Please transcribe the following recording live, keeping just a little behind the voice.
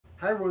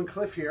Hi everyone,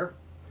 Cliff here,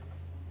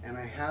 and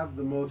I have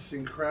the most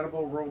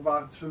incredible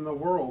robots in the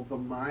world, the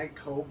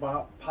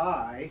Cobot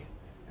Pi,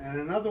 and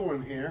another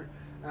one here,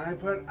 and I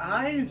put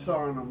eyes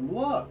on them.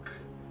 Look,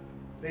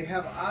 they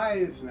have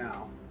eyes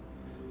now.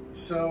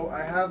 So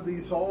I have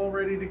these all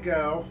ready to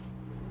go,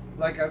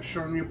 like I've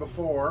shown you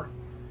before,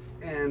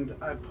 and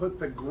I put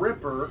the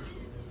gripper,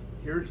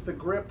 here's the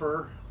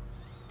gripper,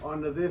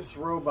 onto this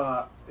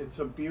robot. It's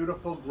a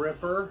beautiful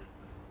gripper,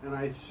 and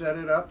I set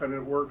it up and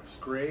it works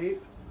great.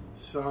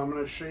 So I'm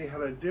going to show you how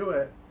to do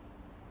it.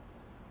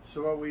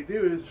 So what we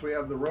do is we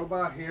have the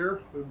robot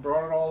here. We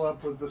brought it all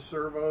up with the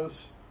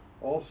servos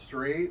all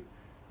straight.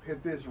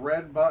 Hit this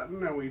red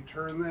button and we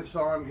turn this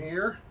on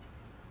here.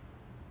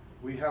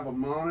 We have a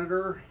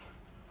monitor,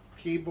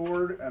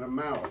 keyboard, and a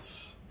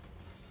mouse.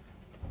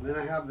 And then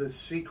I have this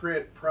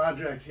secret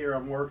project here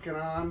I'm working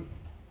on,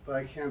 but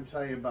I can't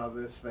tell you about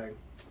this thing.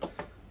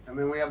 And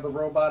then we have the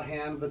robot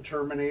hand, the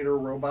Terminator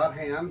robot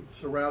hand.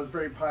 So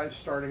Raspberry Pi is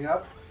starting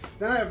up.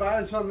 Then I have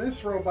eyes on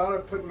this robot.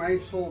 I put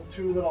nice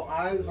two little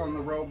eyes on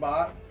the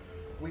robot.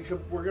 We're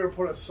going to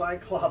put a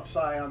Cyclops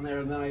eye on there,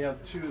 and then I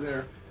have two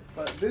there.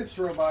 But this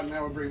robot,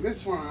 now we bring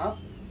this one up.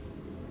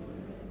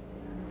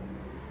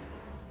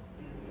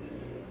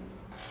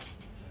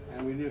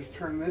 And we just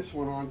turn this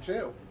one on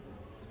too.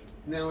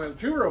 Now we have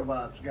two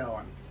robots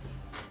going.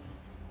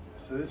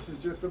 So this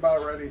is just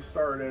about ready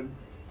started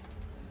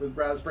with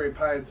Raspberry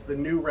Pi. It's the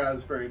new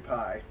Raspberry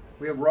Pi.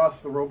 We have Ross,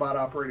 the robot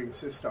operating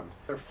system.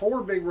 There are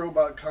 4 big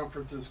robot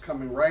conferences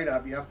coming right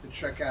up you have to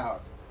check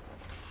out.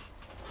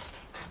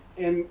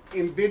 And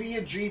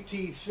Nvidia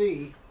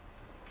GTC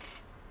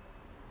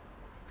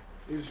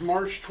is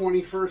March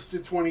 21st to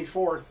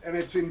 24th, and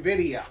it's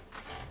Nvidia.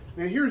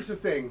 Now here's the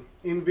thing,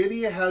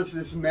 Nvidia has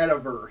this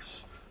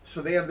metaverse.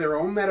 So they have their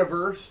own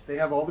metaverse, they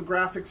have all the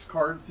graphics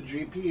cards, the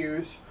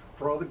GPUs,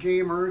 for all the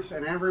gamers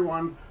and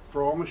everyone,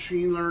 for all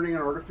machine learning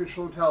and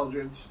artificial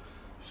intelligence.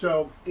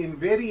 So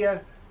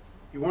Nvidia,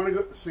 you want to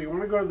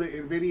go to the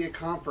Nvidia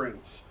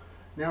conference.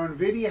 Now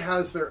Nvidia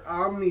has their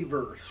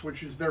Omniverse,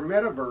 which is their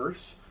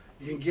metaverse.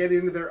 You can get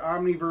into their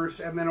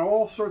Omniverse, and then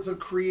all sorts of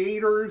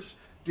creators,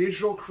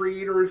 digital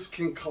creators,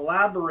 can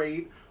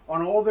collaborate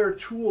on all their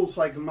tools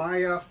like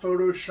Maya,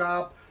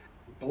 Photoshop,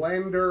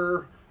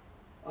 Blender,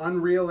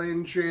 Unreal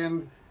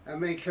Engine,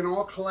 and they can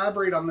all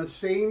collaborate on the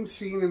same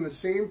scene in the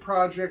same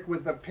project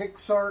with the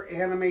Pixar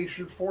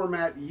animation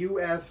format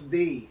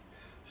USD.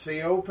 So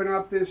you open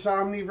up this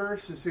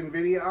Omniverse, this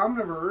Nvidia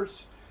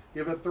Omniverse,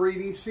 you have a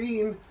 3D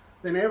scene,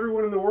 then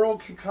everyone in the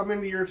world can come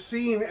into your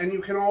scene and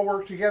you can all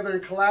work together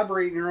and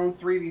collaborate in your own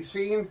 3D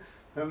scene.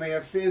 Then they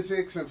have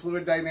physics and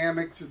fluid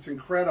dynamics. It's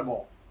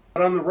incredible.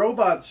 But on the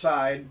robot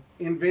side,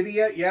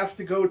 Nvidia, you have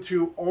to go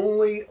to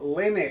only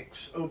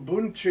Linux,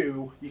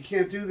 Ubuntu. You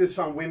can't do this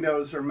on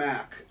Windows or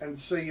Mac. And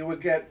so you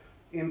would get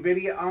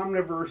Nvidia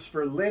Omniverse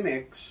for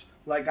Linux,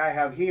 like I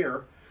have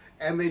here,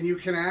 and then you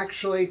can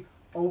actually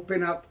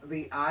open up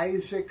the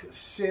AIAC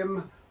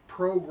Sim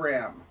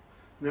program.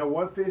 Now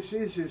what this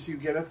is you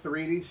get a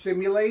 3D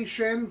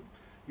simulation.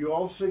 You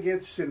also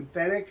get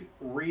synthetic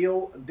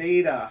real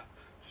data.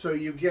 So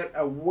you get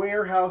a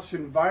warehouse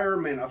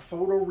environment, a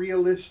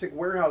photorealistic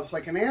warehouse,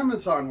 like an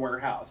Amazon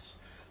warehouse.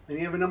 Then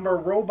you have a number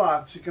of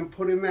robots you can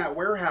put in that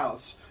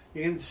warehouse.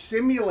 You can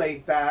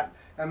simulate that,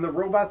 and the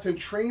robots, and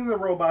train the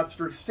robots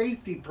for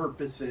safety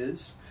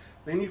purposes.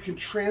 Then you can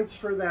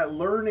transfer that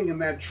learning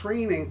and that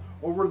training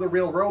over to the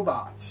real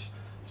robots.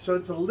 So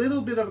it's a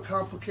little bit of a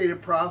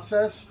complicated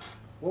process.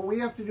 What we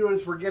have to do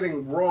is we're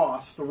getting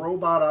ROS, the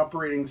robot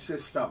operating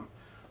system.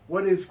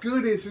 What is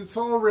good is it's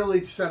all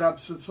really set up,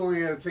 so it's only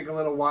going to take a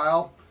little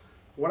while.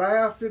 What I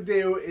have to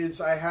do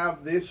is I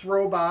have this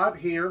robot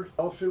here,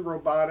 Elephant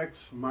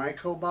Robotics,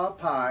 Cobot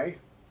Pi.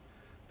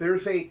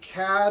 There's a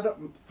CAD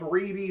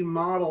 3D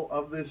model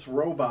of this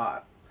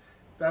robot.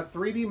 That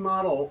 3D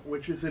model,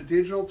 which is a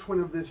digital twin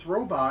of this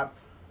robot,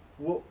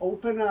 will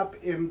open up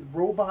in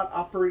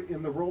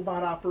the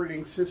robot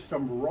operating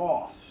system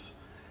ROS.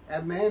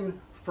 And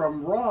then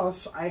from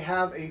ROS, I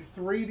have a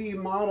 3D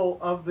model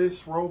of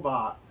this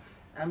robot.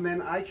 And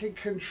then I can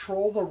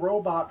control the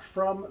robot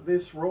from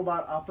this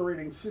robot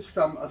operating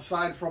system,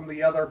 aside from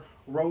the other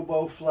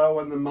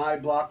RoboFlow and the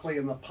MyBlockly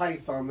and the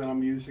Python that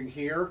I'm using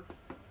here.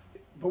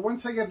 But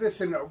once I get this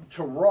into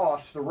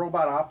ROS, the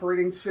robot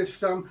operating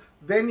system,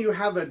 then you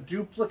have a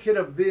duplicate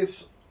of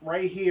this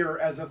right here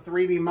as a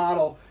 3D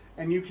model,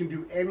 and you can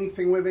do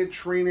anything with it,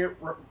 train it,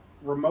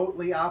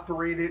 remotely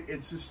operate it.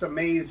 It's just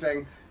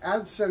amazing.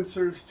 Add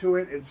sensors to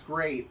it, it's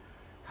great.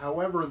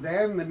 However,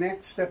 then the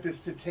next step is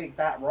to take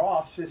that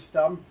ROS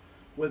system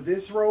with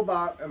this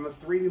robot and the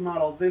 3D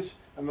model of this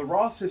and the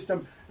ROS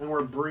system, and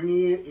we're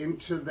bringing it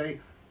into the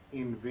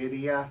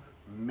Nvidia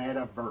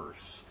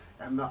Metaverse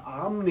and the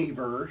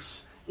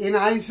Omniverse in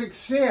AIAC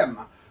Sim.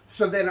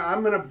 So then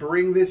I'm going to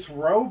bring this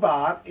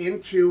robot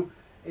into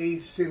a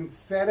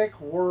synthetic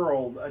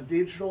world, a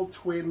digital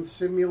twin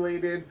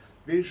simulated,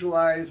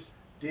 visualized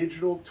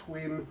digital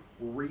twin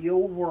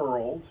real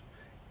world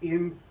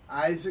in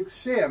AIAC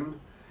Sim.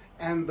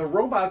 And the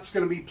robot's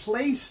going to be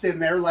placed in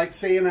there, like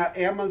say in an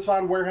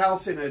Amazon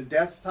warehouse, in a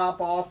desktop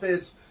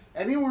office,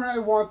 anywhere I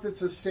want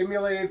that's a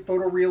simulated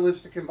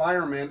photorealistic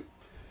environment.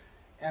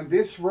 And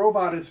this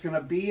robot is going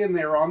to be in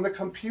there on the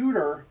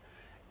computer,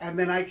 and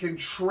then I can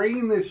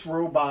train this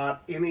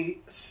robot in a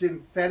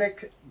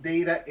synthetic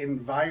data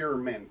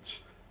environment,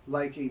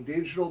 like a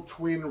digital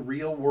twin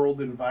real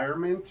world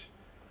environment,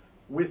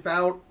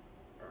 without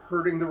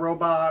hurting the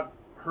robot,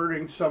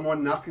 hurting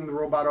someone, knocking the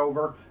robot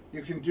over.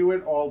 You can do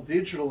it all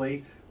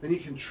digitally. Then you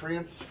can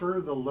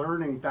transfer the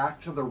learning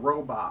back to the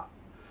robot.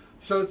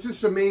 So it's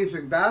just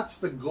amazing. That's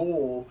the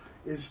goal,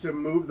 is to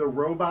move the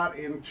robot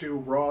into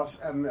ROS,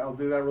 and I'll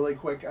do that really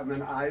quick, and then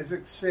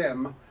AIAC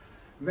Sim.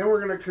 And then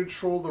we're going to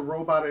control the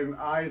robot in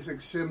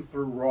AIAC Sim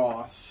through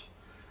ROS.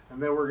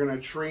 And then we're going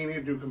to train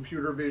it, do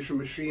computer vision,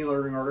 machine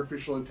learning,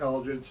 artificial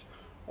intelligence,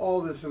 all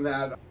this and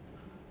that.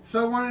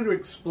 So I wanted to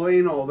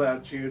explain all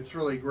that to you. It's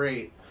really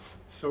great.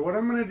 So what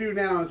I'm going to do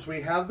now is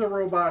we have the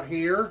robot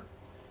here.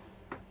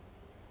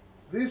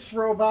 This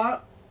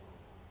robot,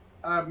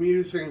 I'm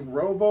using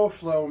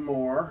RoboFlow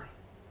more.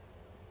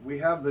 We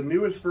have the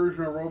newest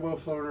version of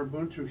RoboFlow in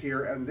Ubuntu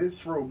here, and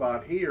this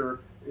robot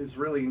here is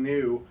really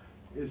new,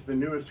 is the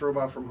newest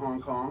robot from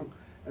Hong Kong.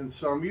 And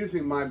so I'm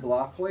using my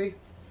Blockly,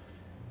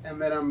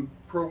 and then I'm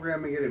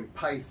programming it in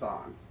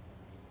Python.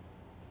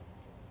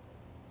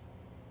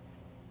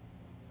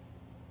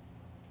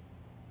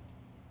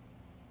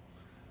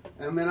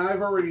 And then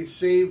I've already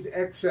saved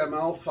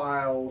XML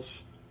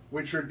files,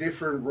 which are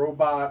different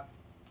robot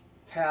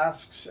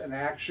tasks and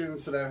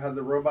actions that I've had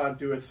the robot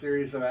do a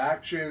series of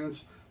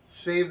actions.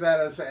 Save that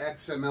as an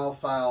XML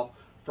file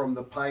from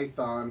the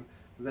Python.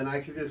 And then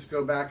I can just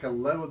go back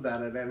and load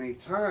that at any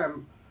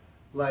time,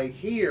 like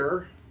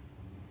here.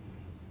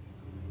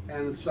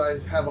 And so I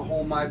have a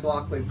whole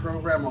MyBlockly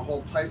program, a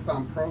whole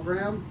Python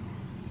program.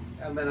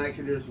 And then I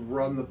can just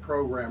run the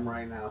program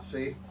right now,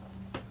 see?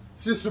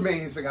 It's just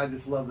amazing. I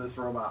just love this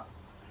robot.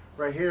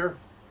 Right here,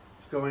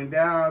 it's going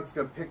down, it's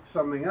going to pick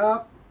something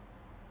up.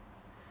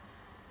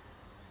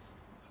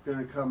 It's going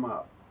to come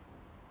up.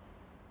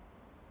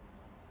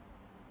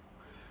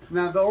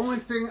 Now the only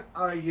thing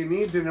you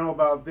need to know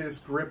about this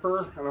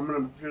gripper, and I'm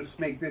going to just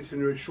make this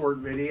into a short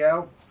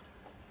video,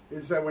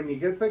 is that when you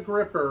get the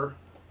gripper,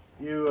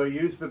 you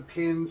use the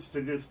pins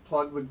to just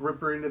plug the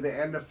gripper into the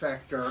end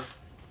effector.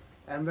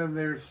 And then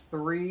there's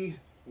 3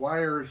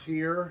 wires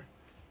here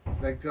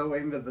that go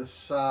into the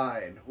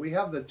side. We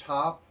have the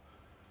top,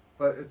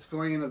 but it's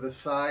going into the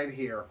side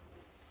here.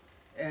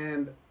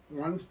 And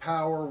one's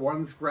power,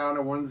 one's ground,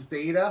 and one's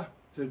data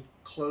to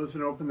close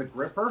and open the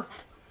gripper.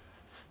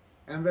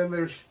 And then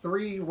there's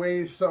 3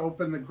 ways to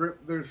open the grip.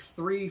 There's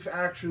 3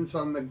 actions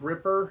on the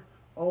gripper: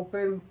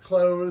 open,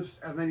 closed,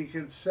 and then you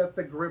can set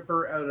the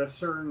gripper at a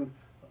certain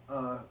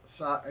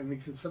size. And you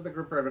can set the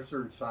gripper at a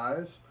certain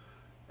size.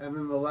 And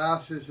then the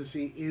last is to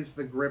see, is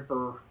the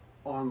gripper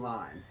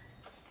online?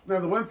 Now,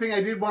 the one thing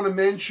I did want to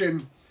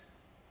mention,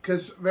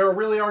 because there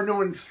really are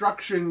no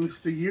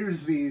instructions to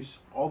use these.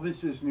 All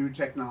this is new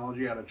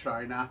technology out of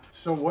China.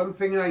 So one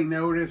thing I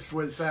noticed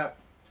was that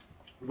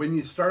when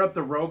you start up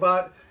the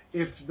robot,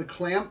 if the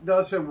clamp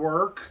doesn't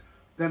work,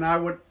 then I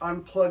would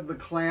unplug the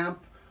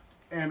clamp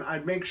and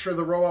I'd make sure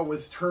the robot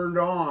was turned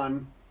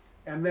on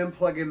and then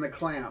plug in the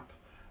clamp.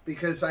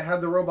 Because I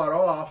had the robot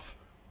off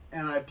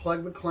and I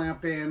plugged the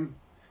clamp in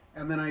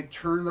and then I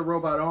turned the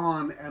robot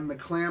on and the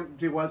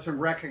clamp wasn't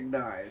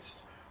recognized.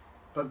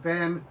 But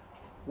then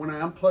when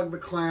I unplugged the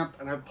clamp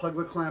and I plugged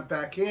the clamp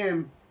back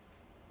in,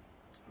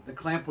 the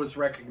clamp was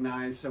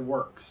recognized and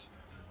works.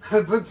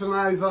 I put some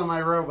eyes on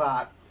my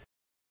robot.